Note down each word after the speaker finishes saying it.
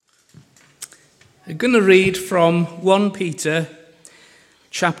I'm going to read from 1 Peter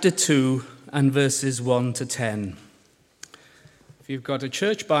chapter 2 and verses 1 to 10. If you've got a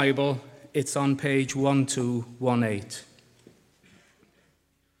church Bible, it's on page 1218.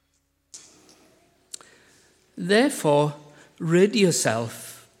 Therefore, rid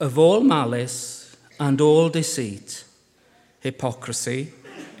yourself of all malice and all deceit, hypocrisy,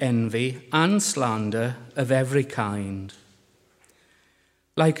 envy, and slander of every kind.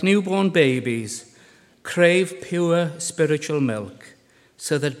 Like newborn babies, crave pure spiritual milk,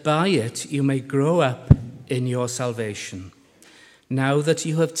 so that by it you may grow up in your salvation, now that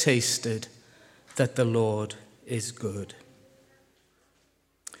you have tasted that the Lord is good.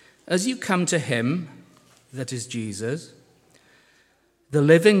 As you come to him, that is Jesus, the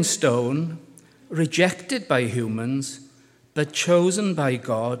living stone, rejected by humans, but chosen by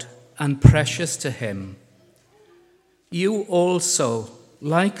God and precious to him, you also,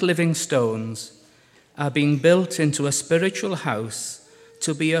 like living stones, are being built into a spiritual house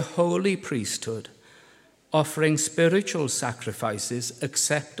to be a holy priesthood, offering spiritual sacrifices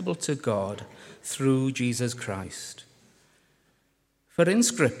acceptable to God through Jesus Christ. For in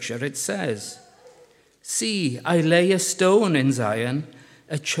Scripture it says, "See, I lay a stone in Zion,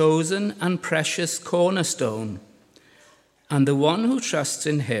 a chosen and precious cornerstone, and the one who trusts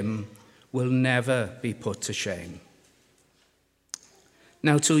in him will never be put to shame."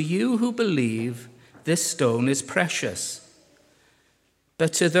 Now to you who believe, this stone is precious.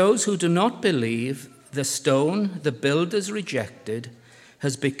 But to those who do not believe, the stone the builders rejected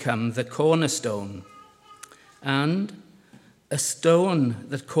has become the cornerstone, and a stone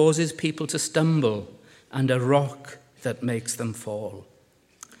that causes people to stumble, and a rock that makes them fall.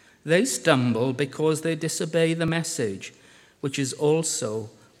 They stumble because they disobey the message, which is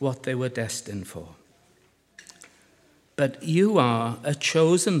also what they were destined for. But you are a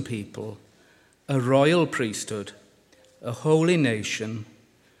chosen people, a royal priesthood, a holy nation,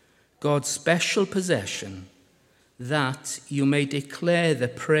 God's special possession, that you may declare the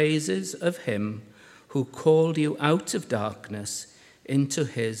praises of him who called you out of darkness into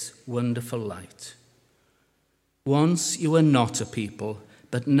his wonderful light. Once you were not a people,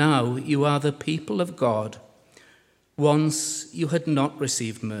 but now you are the people of God. Once you had not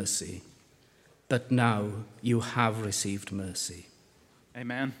received mercy, but now you have received mercy.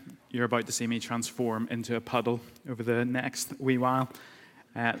 Amen. You're about to see me transform into a puddle over the next wee while.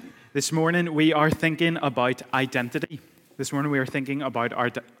 This morning we are thinking about identity. This morning we are thinking about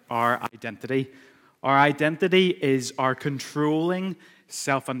our identity. Our identity is our controlling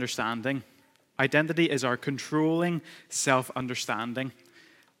self-understanding. Identity is our controlling self-understanding.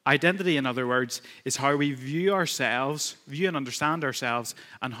 Identity, in other words, is how we view ourselves, view and understand ourselves,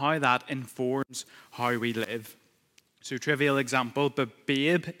 and how that informs how we live. So, trivial example, but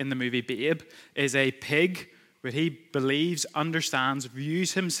Babe in the movie Babe is a pig, but he believes, understands,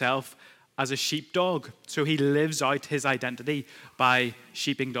 views himself as a sheepdog. So he lives out his identity by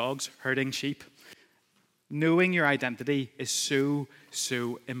sheeping dogs, herding sheep. Knowing your identity is so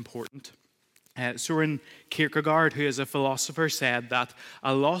important. Søren Kierkegaard, who is a philosopher, said that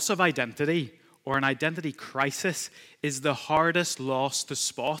a loss of identity or an identity crisis is the hardest loss to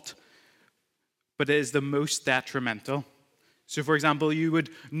spot, but it is the most detrimental. So, for example, you would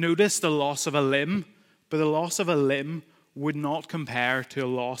notice the loss of a limb, but the loss of a limb would not compare to a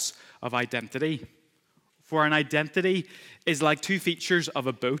loss of identity. For an identity is like two features of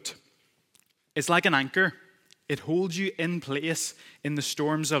a boat. It's like an anchor. It holds you in place in the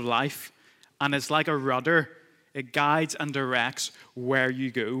storms of life. And it's like a rudder. It guides and directs where you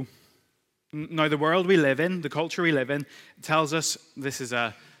go. Now, the world we live in, the culture we live in, tells us, this is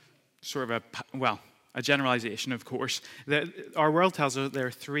a sort of a generalization, of course. Our world tells us there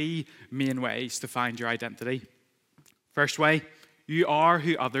are three main ways to find your identity. First way, you are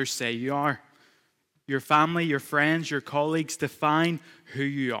who others say you are. Your family, your friends, your colleagues define who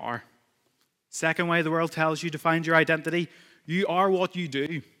you are. Second way the world tells you to find your identity, you are what you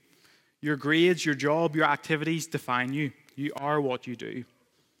do. Your grades, your job, your activities define you. You are what you do.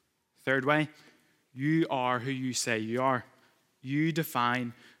 Third way, you are who you say you are. You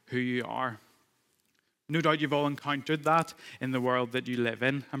define who you are. No doubt you've all encountered that in the world that you live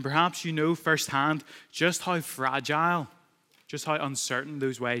in. And perhaps you know firsthand just how fragile, just how uncertain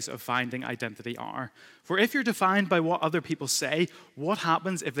those ways of finding identity are. For if you're defined by what other people say, what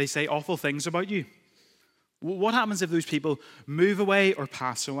happens if they say awful things about you? What happens if those people move away or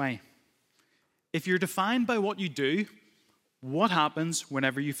pass away? If you're defined by what you do, what happens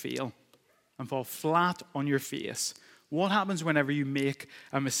whenever you fail and fall flat on your face? What happens whenever you make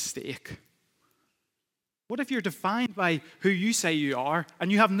a mistake? What if you're defined by who you say you are and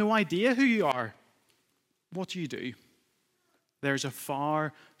you have no idea who you are? what do? There's a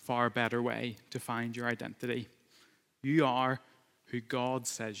far, far better way to find your identity. You are who God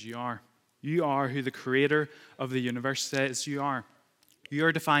says you are. You are who the creator of the universe says you are. You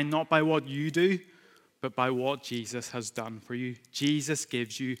are defined not by what you do, but by what Jesus has done for you. Jesus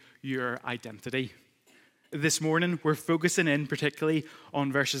gives you your identity. This morning, we're focusing in particularly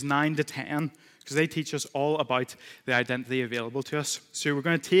on verses 9 to 10, because they teach us all about the identity available to us. So we're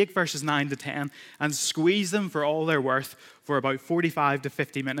going to take verses 9 to 10 and squeeze them for all they're worth for about 45 to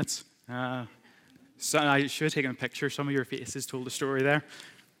 50 minutes. So I should have taken a picture. Some of your faces told a story there.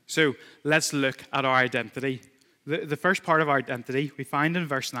 So let's look at our identity. The first part of our identity we find in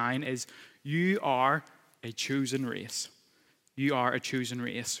verse 9 is you are a chosen race. You are a chosen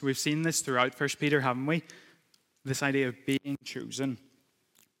race. We've seen this throughout 1 Peter, haven't we? This idea of being chosen.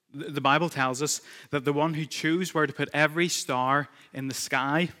 The Bible tells us that the one who chose where to put every star in the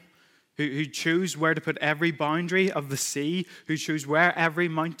sky, who chose where to put every boundary of the sea, who chose where every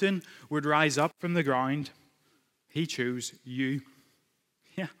mountain would rise up from the ground, he chose you.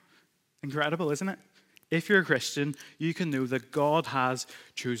 Yeah, incredible, isn't it? If you're a Christian, you can know that God has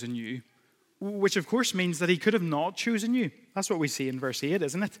chosen you, which of course means that he could have not chosen you. That's what we see in verse 8,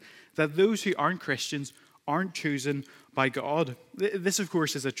 isn't it? That those who aren't Christians aren't chosen by God. This, of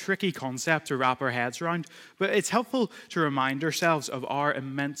course, is a tricky concept to wrap our heads around, but it's helpful to remind ourselves of our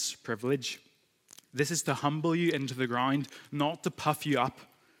immense privilege. This is to humble you into the ground, not to puff you up,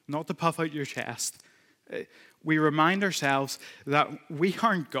 not to puff out your chest. We remind ourselves that we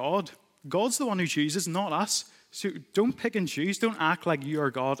aren't God. God's the one who chooses, not us. So don't pick and choose. Don't act like you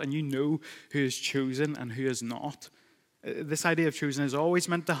are God and you know who is chosen and who is not. This idea of choosing is always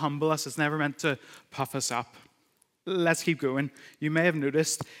meant to humble us. It's never meant to puff us up. Let's keep going. You may have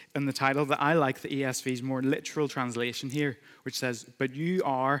noticed in the title that I like the ESV's more literal translation here, which says, "But you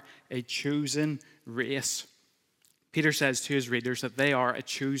are a chosen race." Peter says to his readers that they are a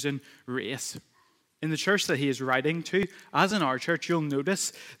chosen race. In the church that he is writing to, as in our church, you'll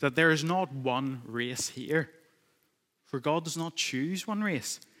notice that there is not one race here. For God does not choose one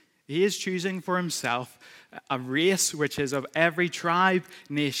race. He is choosing for himself a race which is of every tribe,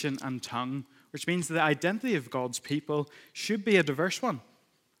 nation, and tongue, which means the identity of God's people should be a diverse one,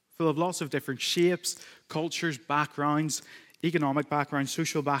 full of lots of different shapes, cultures, backgrounds, economic backgrounds,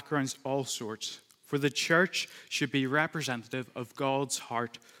 social backgrounds, all sorts. For the church should be representative of God's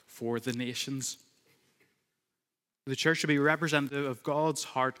heart for the nations. The church should be representative of God's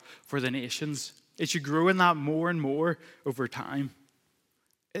heart for the nations. It should grow in that more and more over time.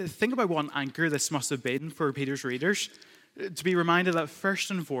 Think about what an anchor this must have been for Peter's readers, to be reminded that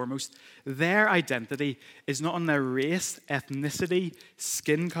first and foremost, their identity is not in their race, ethnicity,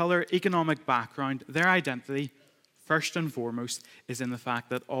 skin color, economic background. Their identity, first and foremost, is in the fact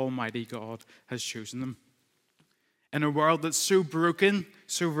that Almighty God has chosen them. In a world that's so broken,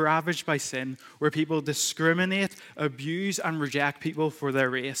 so ravaged by sin, where people discriminate, abuse, and reject people for their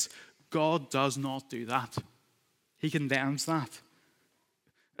race, God does not do that. He condemns that.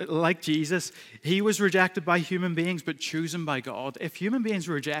 Like Jesus, he was rejected by human beings, but chosen by God. If human beings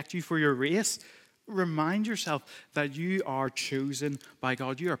reject you for your race, remind yourself that you are chosen by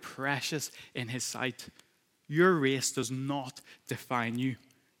God. You are precious in his sight. Your race does not define you.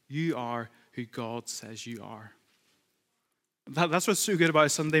 You are who God says you are. That's what's so good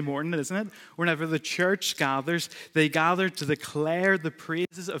about Sunday morning, isn't it? Whenever the church gathers, they gather to declare the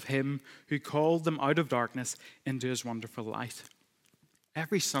praises of him who called them out of darkness into his wonderful light.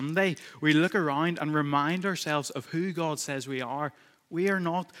 Every Sunday, we look around and remind ourselves of who God says we are. We are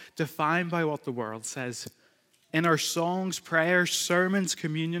not defined by what the world says. In our songs, prayers, sermons,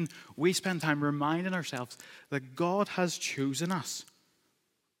 communion, we spend time reminding ourselves that God has chosen us.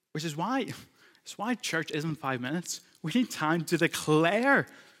 Which is why church isn't 5 minutes. We need time to declare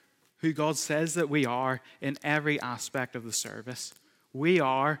who God says that we are in every aspect of the service. You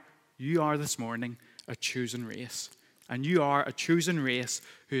are this morning a chosen race. And you are a chosen race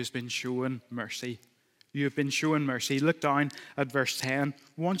who has been shown mercy. You have been shown mercy. Look down at verse 10.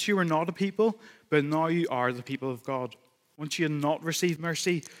 Once you were not a people, but now you are the people of God. Once you had not received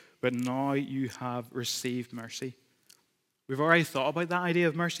mercy, but now you have received mercy. We've already thought about that idea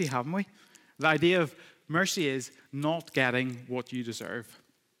of mercy, haven't we? The idea of mercy is not getting what you deserve.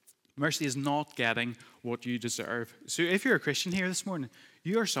 Mercy is not getting what you deserve. So if you're a Christian here this morning,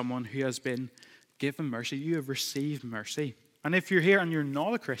 you are someone who has been given mercy. You have received mercy. And if you're here and you're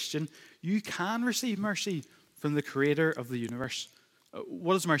not a Christian, you can receive mercy from the creator of the universe.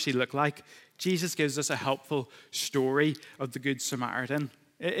 What does mercy look like? Jesus gives us a helpful story of the Good Samaritan.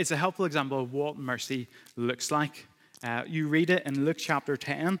 It's a helpful example of what mercy looks like. You read it in Luke chapter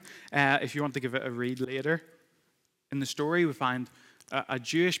 10, if you want to give it a read later. In the story, we find a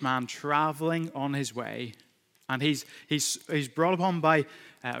Jewish man traveling on his way, and he's brought upon by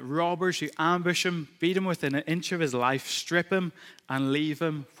robbers who ambush him, beat him within an inch of his life, strip him, and leave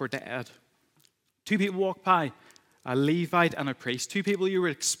him for dead. Two people walk by, a Levite and a priest, two people you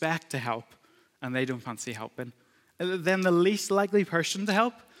would expect to help, and they don't fancy helping. Then the least likely person to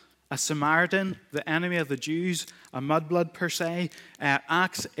help, a Samaritan, the enemy of the Jews, a mudblood per se,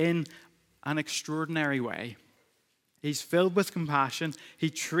 acts in an extraordinary way. He's filled with compassion. He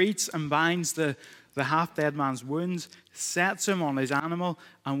treats and binds the half-dead man's wounds, sets him on his animal,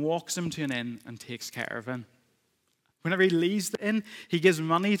 and walks him to an inn and takes care of him. Whenever he leaves the inn, he gives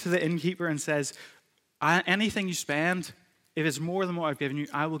money to the innkeeper and says, anything you spend, if it's more than what I've given you,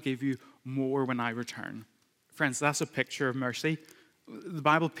 I will give you more when I return. Friends, that's a picture of mercy. The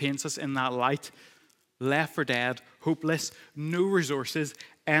Bible paints us in that light, left for dead, hopeless, no resources,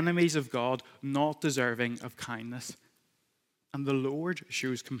 enemies of God, not deserving of kindness. And the Lord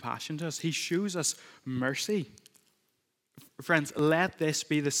shows compassion to us. He shows us mercy. Friends, let this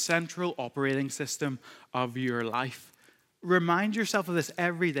be the central operating system of your life. Remind yourself of this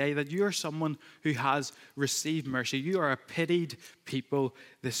every day, that you are someone who has received mercy. You are a pitied people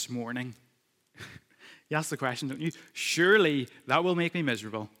this morning. You ask the question, don't you? Surely that will make me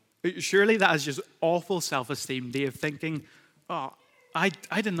miserable. Surely that is just awful self-esteem day of thinking, oh, I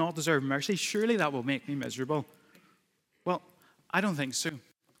did not deserve mercy. Surely that will make me miserable. Well, I don't think so.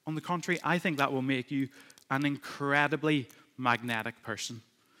 On the contrary, I think that will make you an incredibly magnetic person.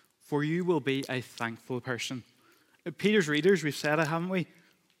 For you will be a thankful person. Peter's readers, we've said it, haven't we?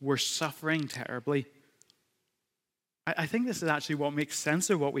 Were suffering terribly. I think this is actually what makes sense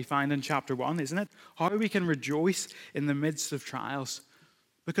of what we find in chapter 1, isn't it? How we can rejoice in the midst of trials.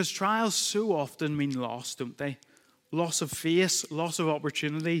 Because trials so often mean loss, don't they? Loss of face, loss of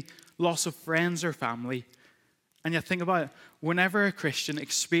opportunity, loss of friends or family. And yet think about it, whenever a Christian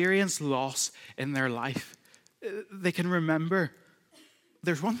experiences loss in their life, they can remember,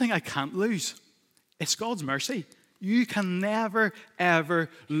 there's one thing I can't lose. It's God's mercy. You can never, ever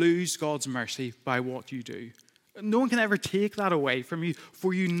lose God's mercy by what you do. No one can ever take that away from you,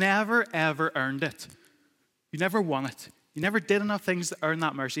 for you never, ever earned it. You never won it. You never did enough things to earn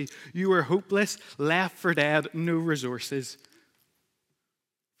that mercy. You were hopeless, left for dead, no resources.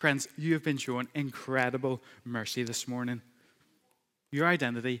 Friends, you have been shown incredible mercy this morning. Your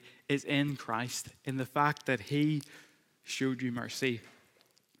identity is in Christ, in the fact that He showed you mercy.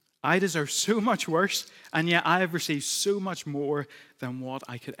 I deserve so much worse, and yet I have received so much more than what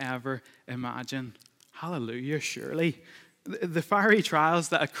I could ever imagine. Hallelujah, surely. The fiery trials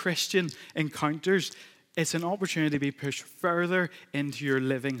that a Christian encounters, it's an opportunity to be pushed further into your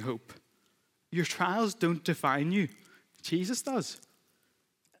living hope. Your trials don't define you. Jesus does.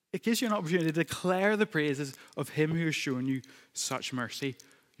 It gives you an opportunity to declare the praises of Him who has shown you such mercy.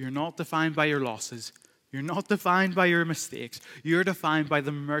 You're not defined by your losses. You're not defined by your mistakes. You're defined by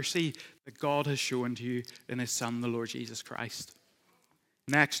the mercy that God has shown to you in His Son, the Lord Jesus Christ.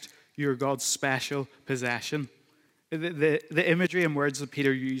 Next, you're God's special possession. The imagery and words that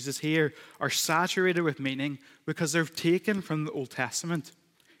Peter uses here are saturated with meaning because they're taken from the Old Testament.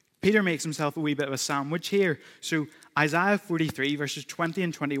 Peter makes himself a wee bit of a sandwich here. So Isaiah 43 verses 20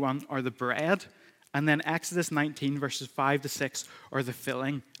 and 21 are the bread, and then Exodus 19 verses 5 to 6 are the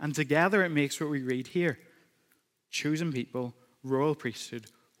filling. And together it makes what we read here. Chosen people, royal priesthood,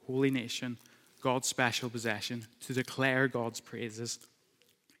 holy nation, God's special possession, to declare God's praises.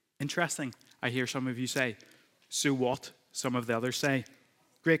 Interesting, I hear some of you say, so what? Some of the others say.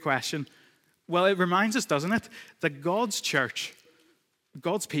 Great question. Well, it reminds us, doesn't it, that God's church,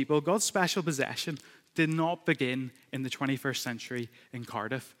 God's people, God's special possession did not begin in the 21st century in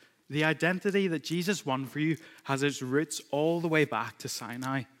Cardiff. The identity that Jesus won for you has its roots all the way back to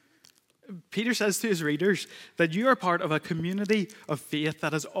Sinai. Peter says to his readers that you are part of a community of faith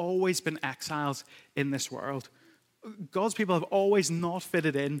that has always been exiles in this world. God's people have always not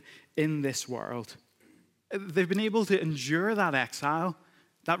fitted in this world. They've been able to endure that exile,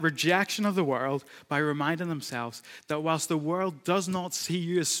 that rejection of the world, by reminding themselves that whilst the world does not see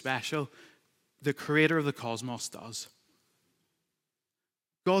you as special, the creator of the cosmos does.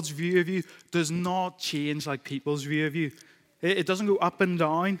 God's view of you does not change like people's view of you. It doesn't go up and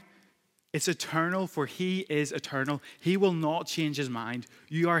down. It's eternal, for He is eternal. He will not change His mind.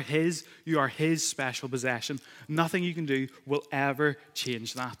 You are His special possession. Nothing you can do will ever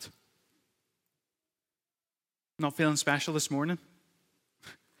change that. Not feeling special this morning?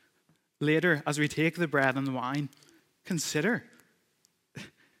 Later, as we take the bread and the wine, consider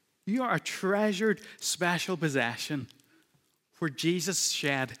You are a treasured special possession where Jesus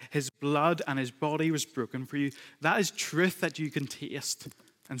shed his blood and his body was broken for you. That is truth that you can taste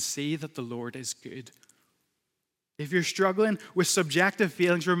and see that the Lord is good. If you're struggling with subjective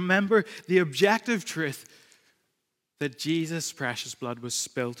feelings, remember the objective truth that Jesus' precious blood was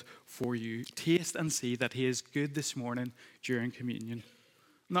spilt for you. Taste and see that he is good this morning during communion.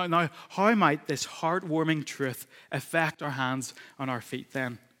 Now, how might this heartwarming truth affect our hands and our feet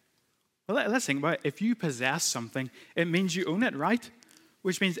then? Well, let's think about it. If you possess something, it means you own it, right?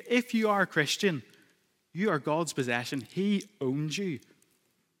 Which means if you are a Christian, you are God's possession. He owns you.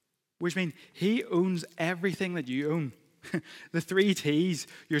 Which means he owns everything that you own. The 3 T's,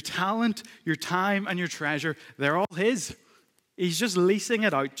 your talent, your time, and your treasure, they're all his. He's just leasing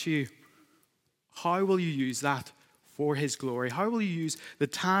it out to you. How will you use that for his glory? How will you use the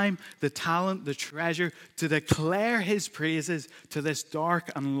time, the talent, the treasure to declare his praises to this dark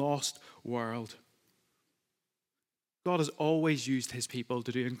and lost world? God has always used his people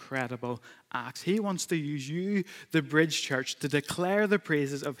to do incredible acts. He wants to use you, the Bridge Church, to declare the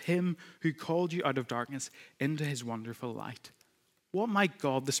praises of him who called you out of darkness into his wonderful light. What might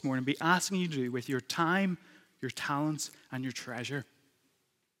God this morning be asking you to do with your time, your talents, and your treasure?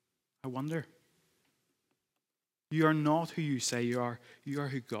 I wonder. You are not who you say you are. You are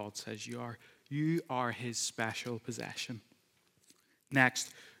who God says you are. You are his special possession.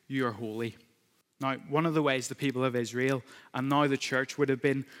 Next, you are holy. Now, one of the ways the people of Israel and now the church would have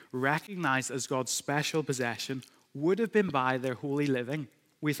been recognized as God's special possession would have been by their holy living.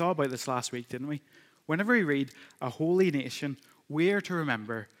 We thought about this last week, didn't we? Whenever we read a holy nation, we are to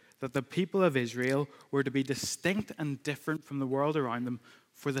remember that the people of Israel were to be distinct and different from the world around them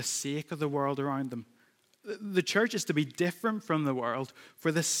for the sake of the world around them. The church is to be different from the world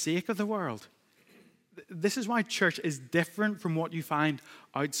for the sake of the world. This is why church is different from what you find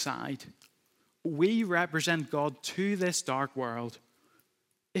outside. We represent God to this dark world.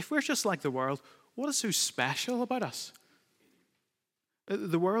 If we're just like the world, what is so special about us?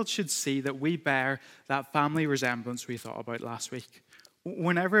 The world should see that we bear that family resemblance we thought about last week.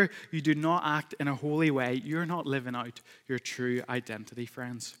 Whenever you do not act in a holy way, you're not living out your true identity,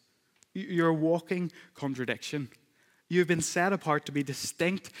 friends. You're a walking contradiction. You've been set apart to be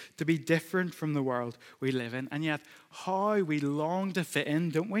distinct, to be different from the world we live in. And yet, how we long to fit in,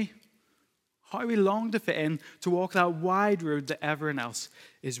 don't we? How we long to fit in, to walk that wide road that everyone else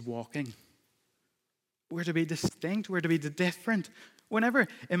is walking. We're to be distinct, we're to be different. Whenever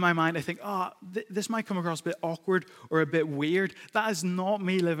in my mind I think, this might come across a bit awkward or a bit weird, that is not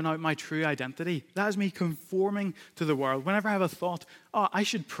me living out my true identity. That is me conforming to the world. Whenever I have a thought, I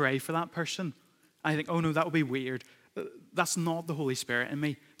should pray for that person, I think, oh no, that would be weird. That's not the Holy Spirit in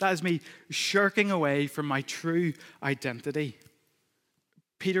me. That is me shirking away from my true identity.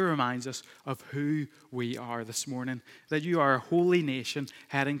 Peter reminds us of who we are this morning, that you are a holy nation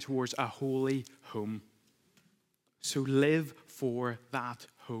heading towards a holy home. So live for that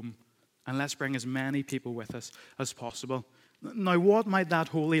home, and let's bring as many people with us as possible. Now, what might that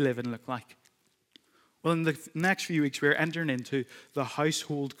holy living look like? Well, in the next few weeks, we're entering into the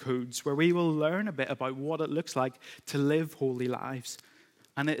household codes, where we will learn a bit about what it looks like to live holy lives.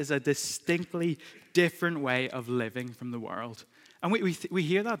 And it is a distinctly different way of living from the world. And we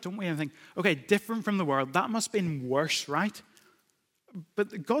hear that, don't we? And think, okay, different from the world, that must have been worse, right?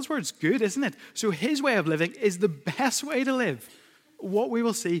 But God's word's good, isn't it? So his way of living is the best way to live. What we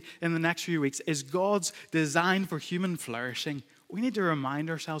will see in the next few weeks is God's design for human flourishing. We need to remind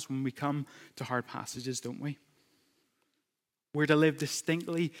ourselves when we come to hard passages, don't we? We're to live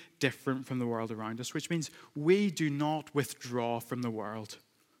distinctly different from the world around us, which means we do not withdraw from the world.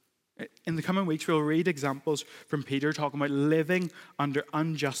 In the coming weeks, we'll read examples from Peter talking about living under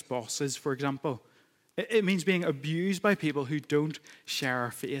unjust bosses, for example. It means being abused by people who don't share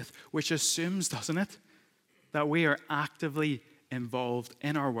our faith, which assumes, doesn't it, that we are actively involved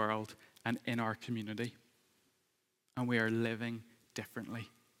in our world and in our community. And we are living differently.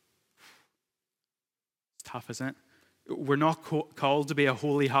 It's tough, isn't it? We're not called to be a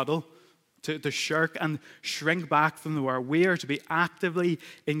holy huddle, to shirk and shrink back from the world. We are to be actively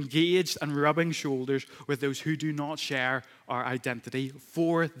engaged and rubbing shoulders with those who do not share our identity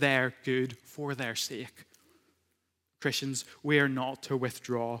for their good, for their sake. Christians, we are not to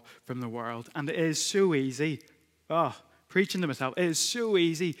withdraw from the world. And it is so easy, preaching to myself, it is so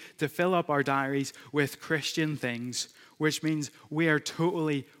easy to fill up our diaries with Christian things, which means we are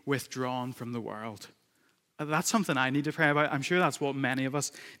totally withdrawn from the world. That's something I need to pray about. I'm sure that's what many of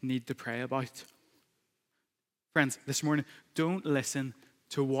us need to pray about. Friends, this morning, don't listen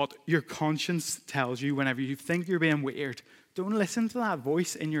to what your conscience tells you whenever you think you're being weird. Don't listen to that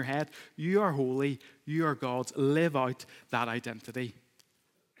voice in your head. You are holy. You are God's. Live out that identity.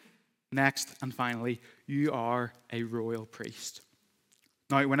 Next and finally, you are a royal priest.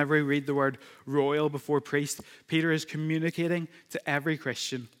 Now, whenever we read the word royal before priest, Peter is communicating to every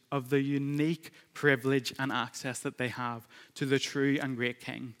Christian of the unique privilege and access that they have to the true and great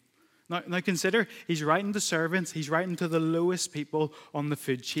King. Now consider, he's writing to servants, he's writing to the lowest people on the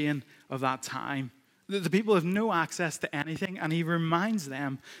food chain of that time. The people have no access to anything, and he reminds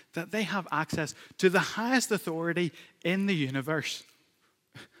them that they have access to the highest authority in the universe.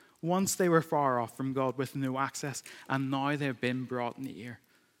 Once they were far off from God with no access, and now they've been brought near.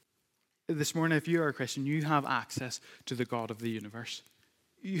 This morning, if you are a Christian, you have access to the God of the universe.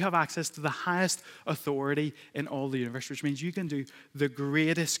 You have access to the highest authority in all the universe, which means you can do the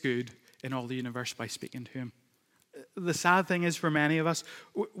greatest good in all the universe by speaking to him. The sad thing is, for many of us,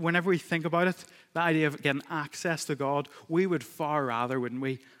 whenever we think about it, the idea of getting access to God, we would far rather, wouldn't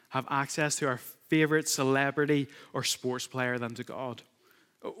we, have access to our favorite celebrity or sports player than to God.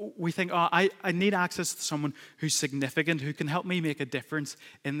 We think, I need access to someone who's significant, who can help me make a difference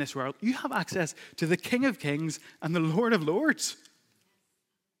in this world. You have access to the King of Kings and the Lord of Lords.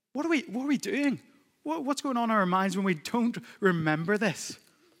 What are we doing? What's going on in our minds when we don't remember this?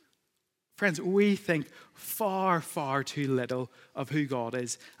 Friends, we think far, far too little of who God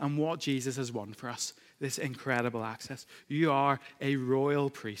is and what Jesus has won for us, this incredible access. You are a royal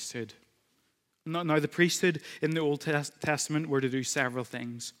priesthood. Now, the priesthood in the Old Testament were to do several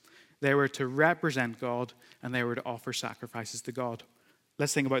things. They were to represent God, and they were to offer sacrifices to God.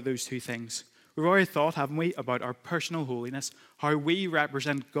 Let's think about those two things. We've already thought, haven't we, about our personal holiness, how we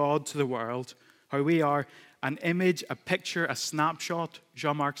represent God to the world, how we are an image, a picture, a snapshot.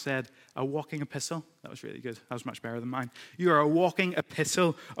 Jean-Marc said, a walking epistle. That was really good. That was much better than mine. You are a walking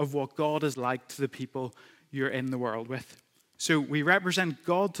epistle of what God is like to the people you're in the world with. So we represent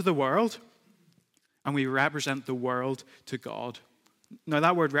God to the world, and we represent the world to God. Now,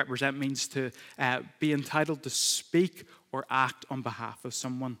 that word represent means to be entitled to speak or act on behalf of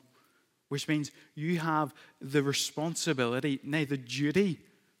someone, which means you have the responsibility, nay, the duty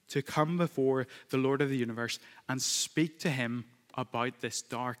to come before the Lord of the universe and speak to him about this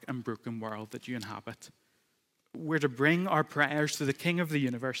dark and broken world that you inhabit. We're to bring our prayers to the King of the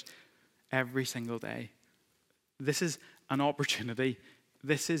universe every single day. This is an opportunity.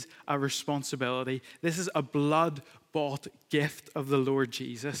 This is a responsibility. This is a blood-bought gift of the Lord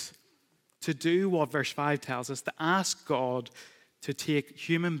Jesus to do what verse 5 tells us, to ask God to take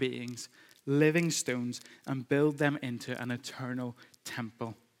human beings, living stones, and build them into an eternal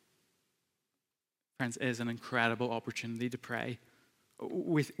temple. Friends, it is an incredible opportunity to pray.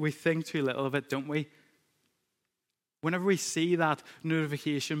 We think too little of it, don't we? Whenever we see that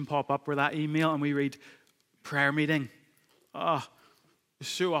notification pop up or that email and we read prayer meeting,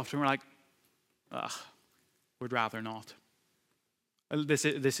 so often we're like, would rather not. This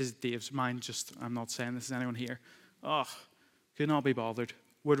is Dave's mind, I'm not saying this is anyone here. Could not be bothered.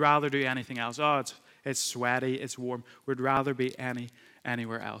 Would rather do anything else. It's sweaty, it's warm. Would rather be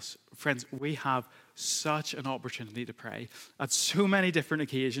anywhere else. Friends, we have such an opportunity to pray at so many different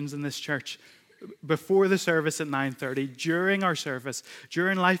occasions in this church. Before the service at 9:30, during our service,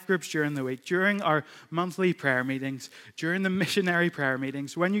 during life groups during the week, during our monthly prayer meetings, during the missionary prayer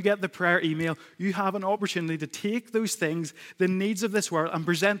meetings, when you get the prayer email, you have an opportunity to take those things, the needs of this world, and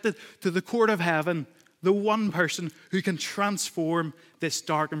present it to the court of heaven, the one person who can transform this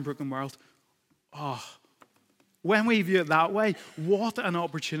dark and broken world. When we view it that way, what an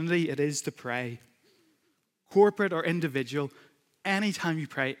opportunity it is to pray. Corporate or individual, anytime you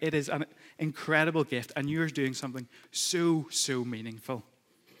pray, it is an incredible gift, and you're doing something so, so meaningful.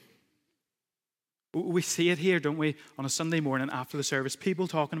 We see it here, don't we, on a Sunday morning after the service, people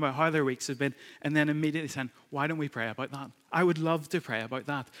talking about how their weeks have been, and then immediately saying, why don't we pray about that? I would love to pray about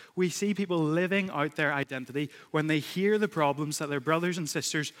that. We see people living out their identity when they hear the problems that their brothers and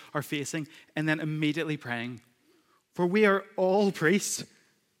sisters are facing, and then immediately praying. For we are all priests.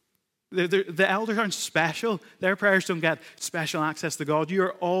 The elders aren't special. Their prayers don't get special access to God. You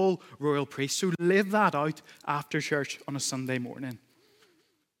are all royal priests. So live that out after church on a Sunday morning.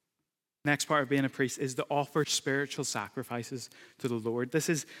 Next part of being a priest is to offer spiritual sacrifices to the Lord. This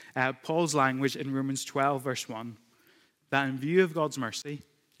is Paul's language in Romans 12, verse 1. That in view of God's mercy,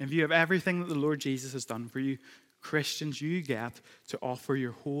 in view of everything that the Lord Jesus has done for you, Christians, you get to offer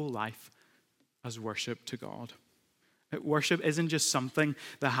your whole life as worship to God. Worship isn't just something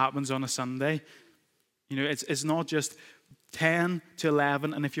that happens on a Sunday. You know, it's not just 10 to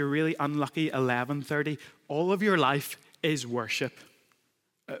 11, and if you're really unlucky, 11:30. All of your life is worship.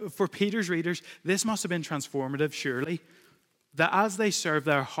 For Peter's readers, this must have been transformative, surely. That as they serve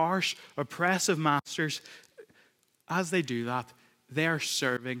their harsh, oppressive masters, as they do that, they are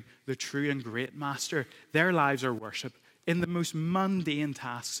serving the true and great master. Their lives are worship in the most mundane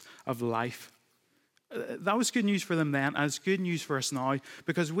tasks of life. That was good news for them then, and it's good news for us now,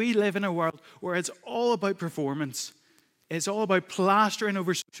 because we live in a world where it's all about performance. It's all about plastering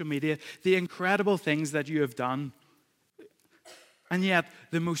over social media the incredible things that you have done. And yet,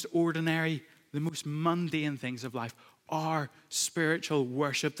 the most ordinary, the most mundane things of life are spiritual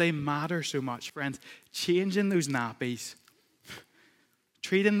worship. They matter so much, friends. Changing those nappies,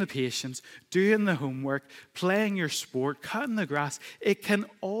 treating the patients, doing the homework, playing your sport, cutting the grass, it can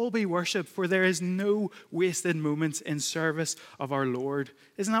all be worship, for there is no wasted moments in service of our Lord.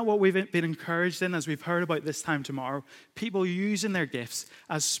 Isn't that what we've been encouraged in as we've heard about this time tomorrow? People using their gifts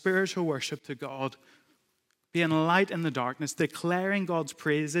as spiritual worship to God, being light in the darkness, declaring God's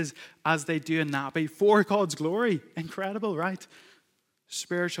praises as they do in nappy for God's glory. Incredible, right?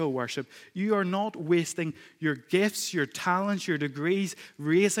 Spiritual worship. You are not wasting your gifts, your talents, your degrees,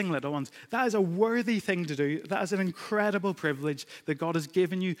 raising little ones. That is a worthy thing to do. That is an incredible privilege that God has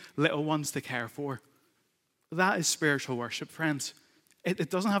given you little ones to care for. That is spiritual worship, friends. It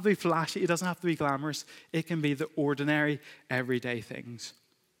doesn't have to be flashy. It doesn't have to be glamorous. It can be the ordinary, everyday things.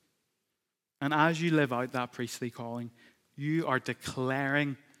 And as you live out that priestly calling, you are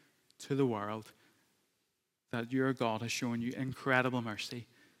declaring to the world that your God has shown you incredible mercy,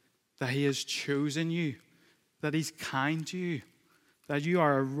 that He has chosen you, that He's kind to you, that you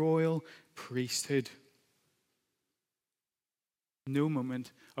are a royal priesthood. No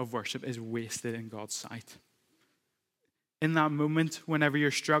moment of worship is wasted in God's sight. In that moment, whenever you're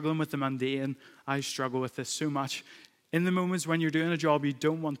struggling with the mundane, I struggle with this so much. In the moments when you're doing a job you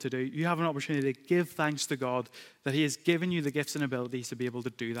don't want to do, you have an opportunity to give thanks to God that He has given you the gifts and abilities to be able to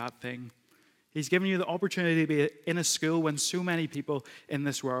do that thing. He's given you the opportunity to be in a school when so many people in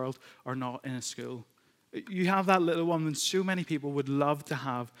this world are not in a school. You have that little one when so many people would love to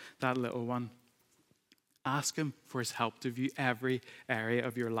have that little one. Ask Him for His help to view every area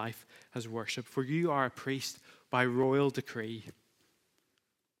of your life as worship, for you are a priest by royal decree.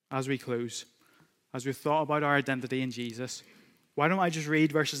 As we close, as we've thought about our identity in Jesus, why don't I just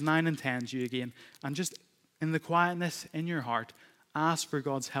read verses 9 and 10 to you again, and just in the quietness in your heart, ask for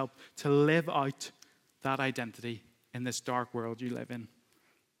God's help to live out that identity in this dark world you live in.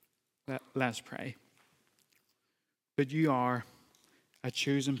 Let's pray. But you are a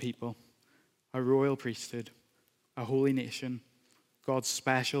chosen people, a royal priesthood, a holy nation, God's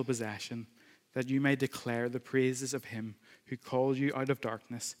special possession, that you may declare the praises of Him who called you out of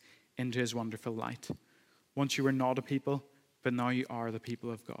darkness into His wonderful light. Once you were not a people, but now you are the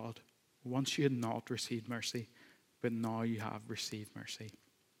people of God. Once you had not received mercy, but now you have received mercy.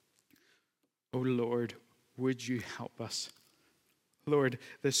 Oh Lord, would you help us? Lord,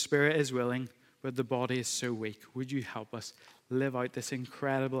 the spirit is willing, but the body is so weak. Would you help us live out this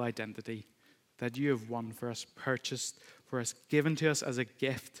incredible identity that you have won for us, purchased for us, given to us as a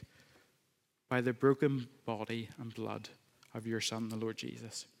gift by the broken body and blood of your Son, the Lord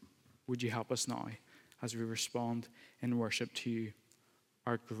Jesus. Would you help us now as we respond in worship to you,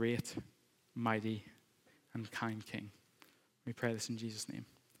 our great, mighty, and kind King. We pray this in Jesus' name.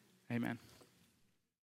 Amen.